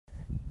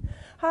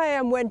Hi,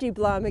 I'm Wendy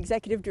Blum,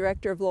 Executive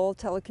Director of Lowell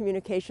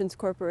Telecommunications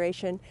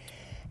Corporation,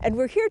 and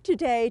we're here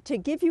today to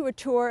give you a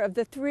tour of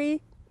the 3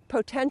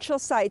 potential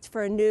sites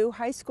for a new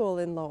high school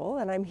in Lowell.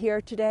 And I'm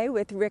here today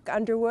with Rick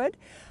Underwood,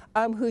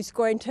 who's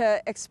going to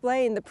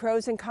explain the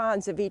pros and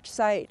cons of each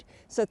site.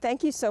 So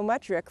thank you so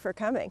much, Rick, for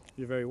coming.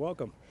 You're very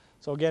welcome.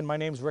 So again, my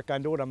name is Rick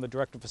Underwood. I'm the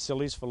Director of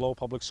Facilities for Lowell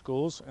Public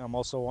Schools. I'm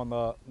also on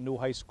the new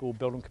high school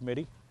building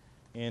committee.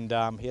 And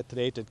I'm here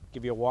today to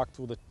give you a walk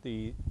through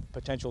the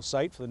potential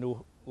site for the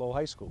new Lowell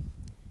High School.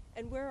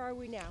 And where are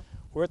we now?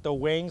 We're at the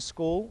Wayne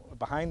School,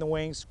 behind the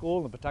Wayne School,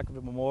 in the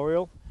Pawtucket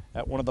Memorial,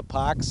 at one of the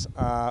parks.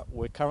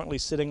 We're currently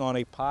sitting on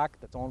a park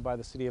that's owned by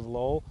the City of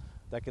Lowell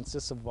that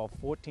consists of about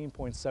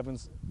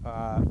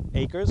 14.7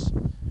 acres,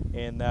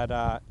 and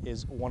that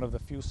is one of the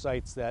few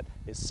sites that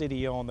is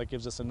city-owned that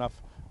gives us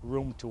enough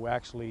room to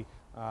actually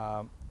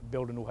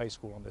build a new high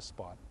school on this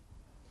spot.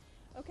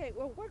 Okay,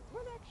 well, what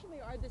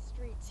actually are the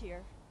streets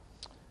here?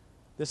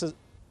 This is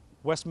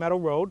West Meadow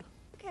Road.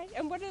 Okay,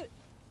 and what are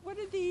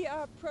the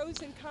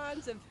pros and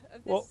cons of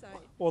this site?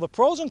 Well, the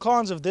pros and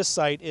cons of this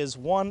site is,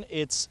 one,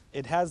 it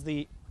has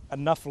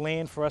enough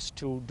land for us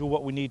to do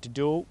what we need to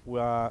do.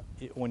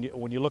 When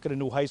you look at a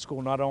new high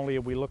school, not only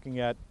are we looking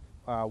at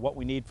what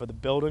we need for the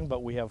building,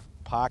 but we have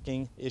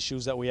parking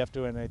issues that we have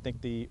to, and I think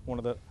one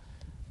of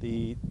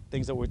the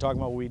things that we're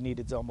talking about, we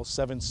needed almost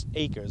 7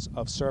 acres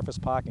of surface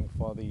parking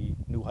for the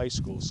new high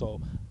school.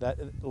 So that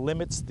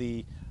limits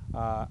the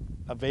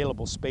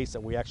available space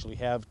that we actually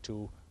have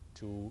to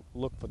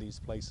look for these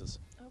places.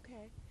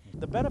 Okay.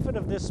 The benefit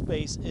of this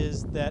space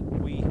is that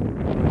we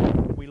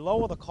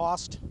lower the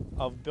cost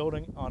of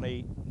building on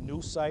a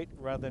new site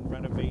rather than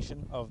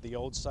renovation of the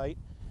old site.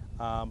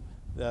 A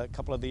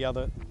couple of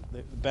the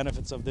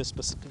benefits of this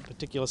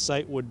particular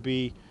site would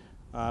be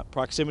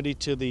proximity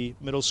to the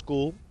middle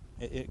school.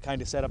 It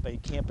kind of set up a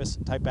campus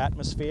type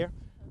atmosphere,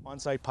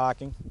 on-site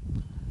parking,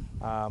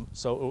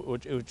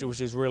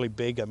 which is really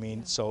big. I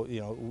mean, so,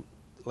 you know,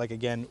 like,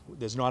 again,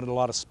 there's not a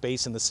lot of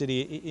space in the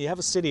city. You have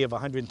a city of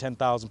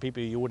 110,000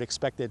 people, you would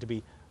expect there to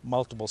be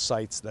multiple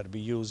sites that would be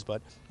used,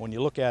 but when you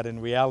look at it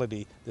in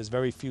reality, there's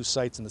very few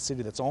sites in the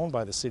city that's owned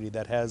by the city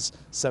that has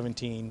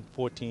 17,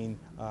 14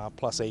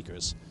 plus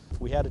acres.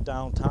 If we had it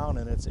downtown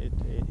in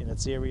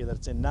its area that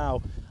it's in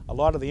now, a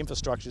lot of the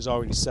infrastructure is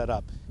already set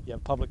up. You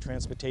have public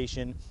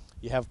transportation,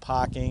 you have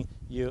parking,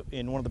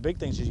 and one of the big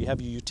things is you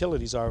have your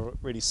utilities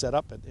already set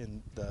up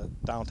in the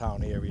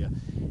downtown area.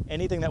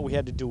 Anything that we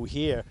had to do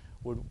here,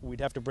 we'd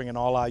have to bring in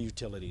all our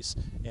utilities.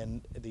 And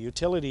the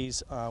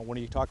utilities, when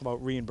you talk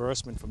about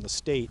reimbursement from the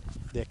state,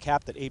 they're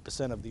capped at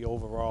 8% of the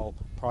overall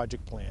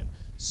project plan.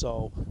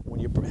 So when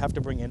you have to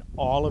bring in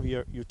all of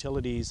your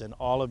utilities and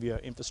all of your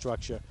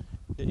infrastructure,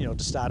 you know,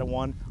 to start at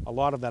one, a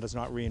lot of that is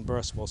not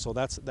reimbursable. So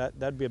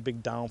that'd be a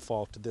big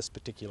downfall to this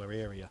particular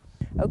area.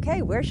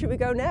 Okay, where should we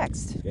go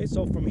next? Okay,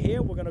 so from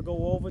here we're going to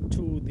go over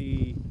to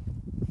the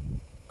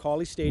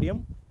Colley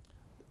Stadium,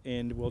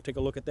 and we'll take a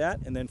look at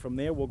that, and then from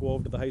there we'll go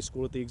over to the high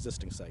school at the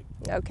existing site.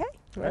 Okay,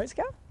 let's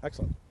go.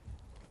 Excellent.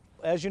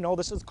 As you know,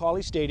 this is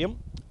Colley Stadium.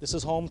 This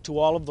is home to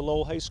all of the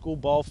Lowell High School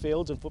ball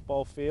fields and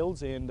football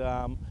fields, and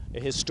a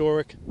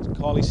historic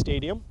Colley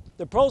Stadium.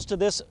 The pros to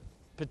this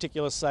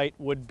particular site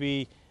would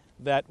be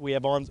that we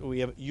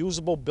have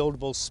usable,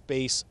 buildable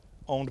space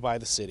owned by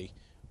the city.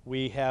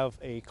 We have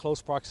a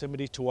close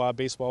proximity to our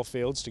baseball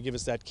fields to give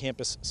us that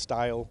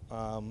campus-style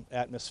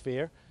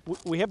atmosphere.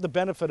 We have the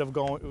benefit of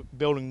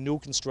building new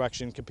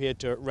construction compared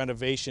to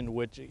renovation,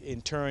 which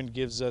in turn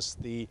gives us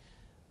the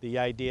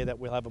idea that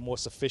we'll have a more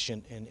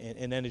sufficient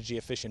and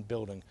energy-efficient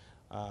building.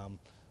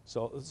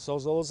 So those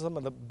are some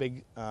of the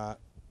big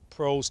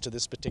pros to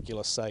this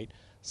particular site.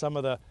 Some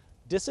of the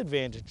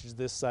disadvantages of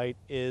this site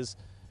is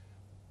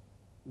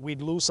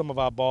we'd lose some of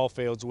our ball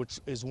fields, which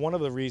is one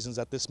of the reasons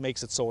that this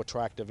makes it so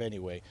attractive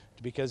anyway.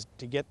 Because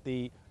to get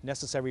the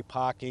necessary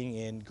parking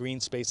and green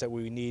space that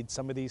we need,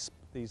 some of these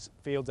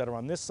fields that are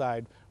on this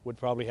side would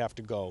probably have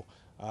to go.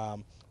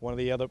 One of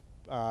the other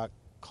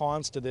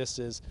cons to this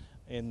is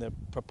in the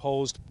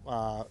proposed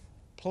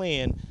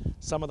plan,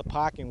 some of the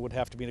parking would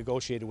have to be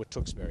negotiated with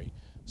Tewksbury.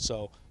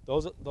 So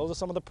those are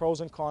some of the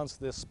pros and cons to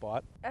this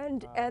spot.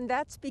 And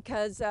that's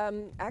because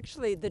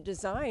actually the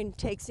design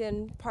takes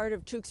in part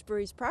of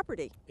Tewksbury's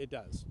property. It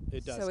does.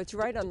 It does. So it's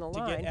right on the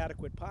line. To get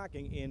adequate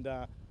parking. And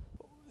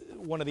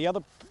one of the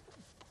other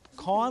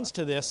cons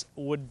to this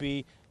would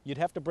be you'd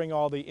have to bring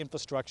all the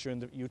infrastructure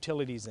and the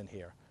utilities in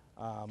here.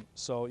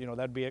 So, you know,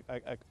 that'd be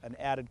an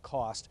added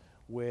cost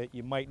where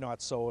you might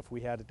not so if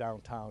we had it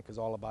downtown, because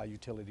all of our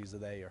utilities are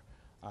there,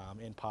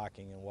 and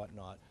parking and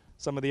whatnot.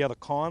 Some of the other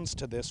cons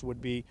to this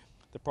would be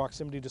the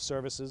proximity to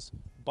services,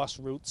 bus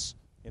routes.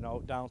 You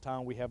know,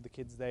 downtown we have the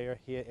kids there.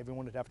 Here,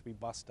 everyone would have to be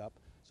bussed up,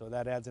 so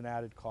that adds an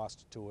added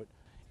cost to it.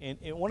 And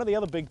one of the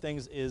other big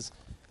things is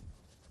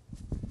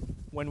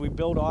when we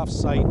build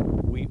off-site,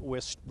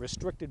 we're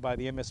restricted by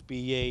the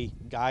MSBA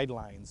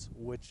guidelines,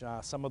 which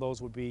some of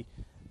those would be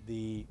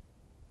the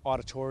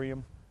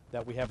auditorium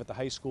that we have at the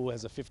high school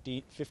has a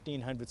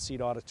 1,500 seat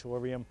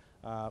auditorium.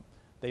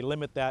 They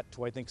limit that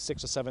to, I think,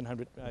 600 or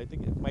 700, I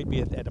think it might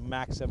be at a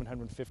max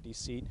 750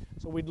 seat.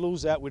 So we'd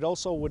lose that. We'd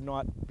also would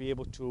not be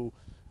able to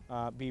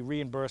be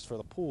reimbursed for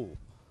the pool.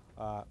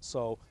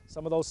 So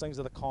some of those things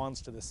are the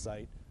cons to this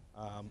site.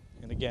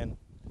 And again,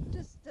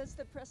 Does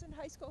the present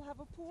high school have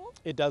a pool?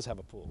 it does have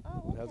a pool.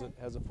 Oh, okay. It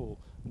has a pool.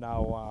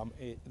 Now,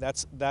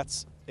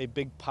 that's a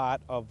big part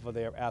of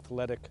their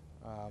athletic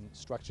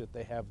structure that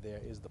they have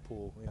there is the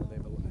pool. You know, they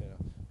have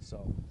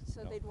so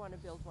you know. They'd want to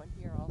build one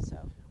here also.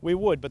 We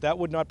would, but that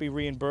would not be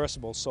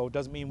reimbursable. So it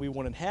doesn't mean we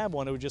wouldn't have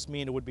one. It would just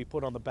mean it would be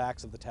put on the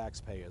backs of the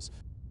taxpayers.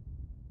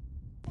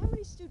 How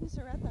many students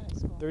are at the high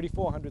school?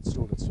 3,400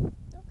 students.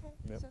 Okay,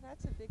 Yep. so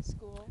that's a big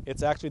school.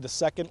 It's actually the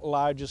second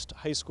largest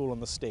high school in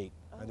the state.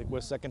 I think Oh.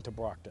 we're second to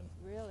Brockton.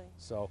 Really?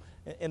 So,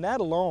 and that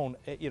alone,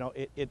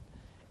 it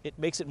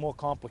makes it more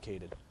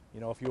complicated. You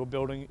know, if you're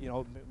building, you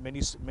know,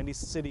 many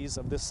cities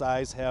of this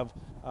size have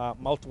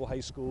multiple high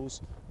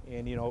schools,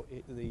 and you know,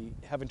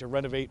 having to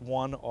renovate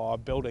one or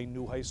build a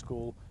new high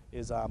school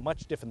is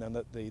much different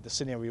than the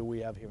scenario we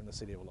have here in the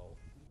city of Lowell.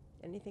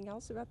 Anything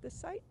else about this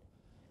site?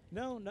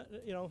 No,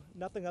 you know,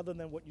 nothing other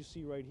than what you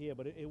see right here,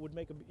 but it would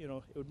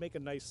make a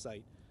nice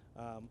site.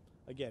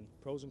 Again,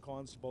 pros and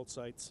cons to both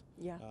sites.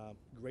 Yeah.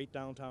 Great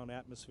downtown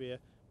atmosphere.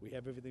 We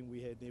have everything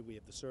we had there. We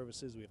have the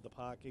services. We have the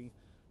parking.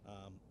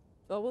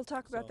 Well, we'll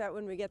talk about So- that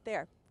when we get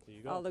there. There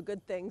you go. All the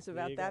good things There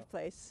about you that go.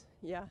 place.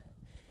 Yeah.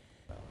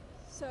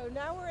 So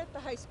now we're at the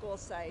high school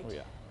site. Oh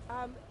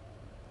yeah.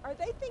 Are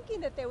they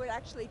thinking that they would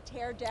actually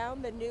tear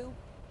down the new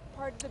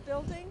part of the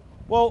building?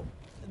 Well,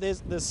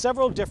 there's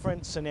several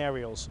different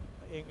scenarios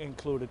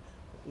included.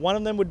 One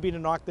of them would be to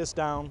knock this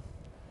down.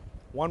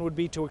 One would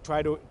be to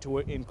try to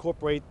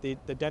incorporate the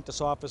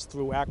dentist's office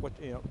through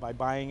by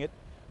buying it.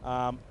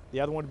 The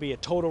other one would be a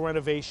total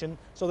renovation.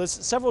 So there's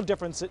several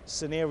different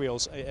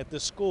scenarios at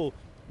this school.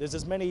 There's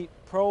as many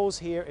pros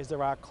here as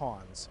there are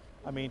cons.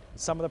 I mean,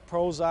 some of the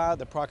pros are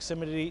the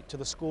proximity to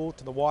the school,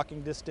 to the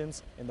walking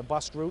distance, and the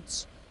bus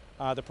routes.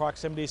 The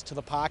proximities to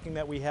the parking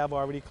that we have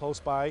already close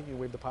by. You know,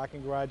 we have the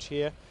parking garage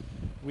here.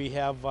 We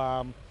have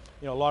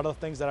you know, a lot of the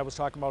things that I was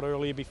talking about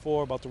earlier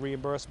before about the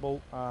reimbursable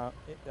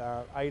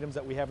items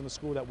that we have in the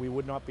school that we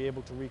would not be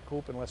able to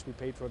recoup unless we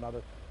paid for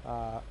another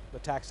the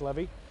tax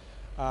levy.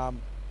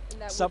 And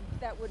that, Some-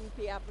 that wouldn't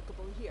be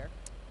applicable here.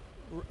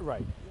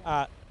 Right.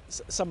 Yeah.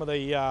 Some of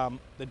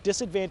the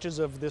disadvantages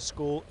of this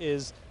school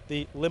is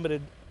the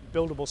limited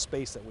buildable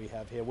space that we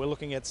have here. We're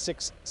looking at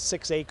six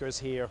acres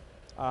here,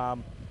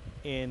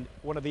 and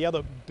one of the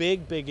other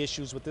big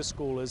issues with this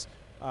school is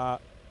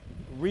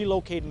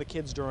relocating the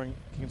kids during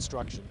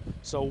construction.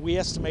 So we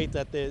estimate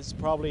that there's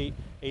probably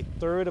a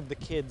third of the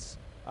kids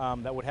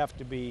that would have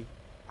to be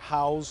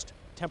housed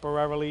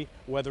temporarily,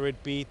 whether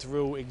it be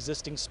through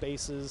existing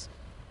spaces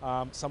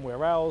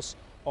somewhere else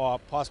or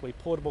possibly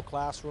portable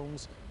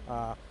classrooms.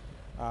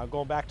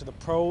 Going back to the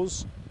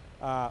pros,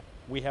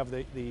 we have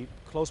the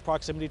close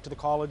proximity to the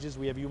colleges.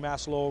 We have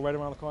UMass Lowell right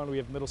around the corner. We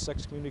have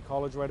Middlesex Community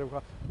College right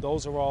around.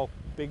 Those are all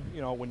big,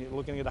 you know, when you're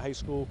looking at a high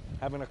school,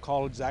 having a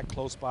college that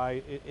close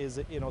by is,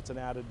 you know, it's an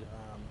added,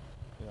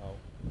 you know,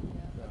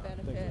 Yeah, a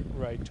thing, benefit.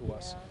 right, to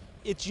us.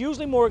 Yeah. It's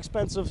usually more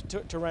expensive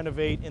to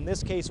renovate. In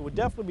this case, it would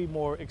definitely be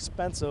more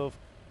expensive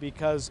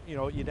because, you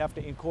know, you'd have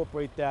to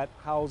incorporate that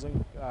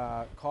housing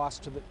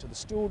cost to the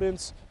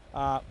students.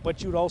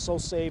 But you'd also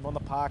save on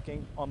the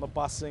parking, on the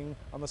busing,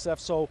 on the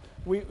stuff. So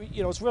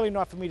you know, it's really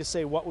not for me to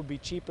say what would be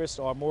cheapest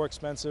or more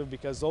expensive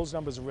because those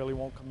numbers really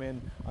won't come in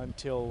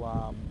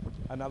until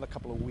another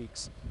couple of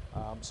weeks.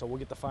 So we'll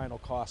get the final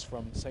cost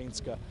from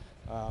Sainska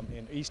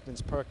and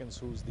Eastman's Perkins,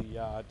 who's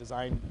the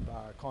design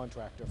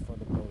contractor for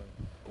the building.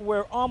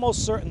 We're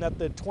almost certain that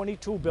the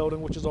 22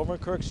 building, which is over in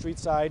Kirk Street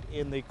side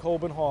in the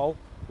Colburn Hall,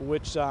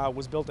 which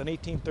was built in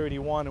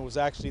 1831 and was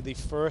actually the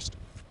first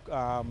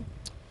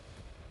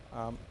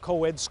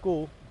co-ed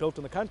school built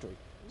in the country.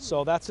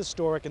 So that's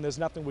historic, and there's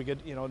nothing we could,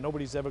 you know,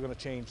 nobody's ever going to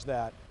change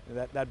that.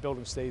 That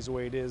building stays the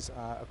way it is.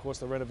 Of course,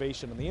 the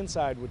renovation on the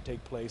inside would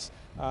take place.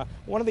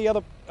 One of the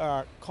other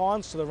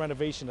cons to the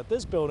renovation at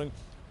this building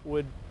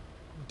would,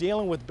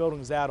 dealing with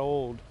buildings that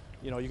old,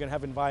 you know, you're going to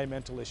have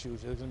environmental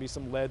issues. There's going to be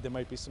some lead, there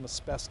might be some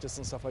asbestos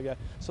and stuff like that.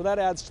 So that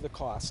adds to the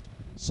cost.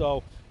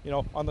 So, you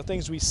know, on the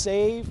things we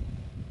save,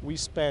 we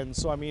spend.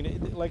 So I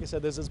mean, like I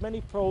said, there's as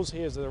many pros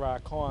here as there are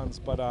cons,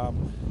 but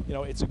you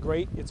know, it's a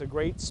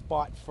great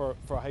spot for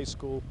a high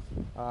school,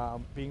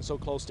 being so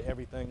close to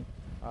everything.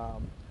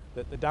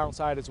 The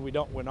downside is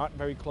we're not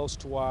very close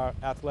to our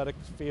athletic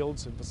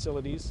fields and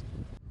facilities.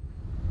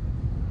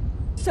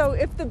 So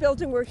if the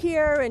building were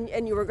here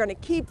and you were going to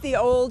keep the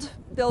old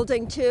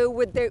building too,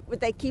 would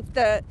they keep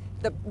the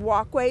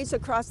walkways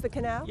across the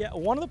canal? Yeah,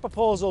 one of the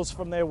proposals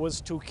from there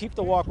was to keep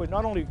the walkways,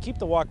 not only keep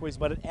the walkways,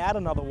 but add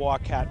another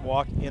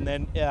catwalk, and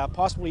then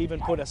possibly even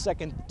put a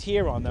second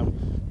tier on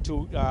them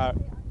to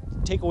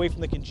take away from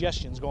the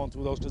congestions going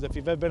through those. Because if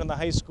you've ever been in the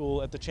high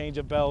school at the change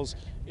of bells,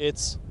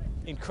 it's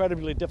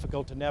incredibly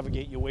difficult to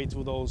navigate your way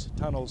through those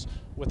tunnels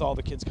with all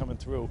the kids coming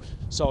through.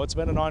 So it's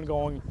been an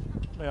ongoing,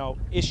 you know,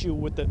 issue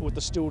with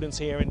the students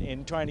here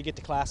and trying to get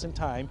to class in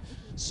time.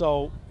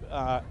 So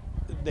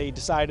they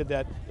decided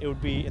that it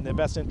would be in their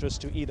best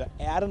interest to either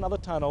add another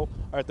tunnel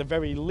or at the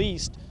very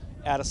least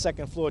add a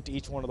second floor to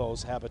each one of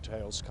those habit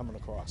trails coming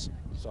across.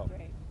 So,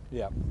 Great.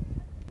 yeah.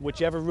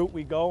 Whichever route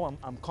we go,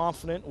 I'm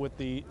confident with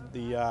the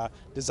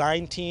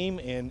design team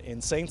in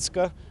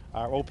Saintska,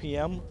 our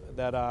OPM,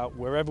 that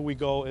wherever we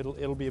go,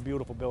 it'll be a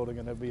beautiful building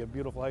and it'll be a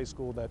beautiful high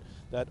school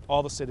that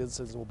all the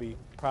citizens will be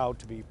proud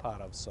to be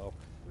part of. So,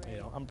 you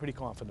know, I'm pretty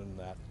confident in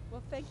that.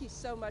 Well, thank you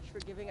so much for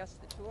giving us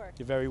the tour.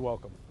 You're very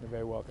welcome. You're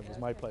very welcome. It was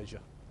my pleasure.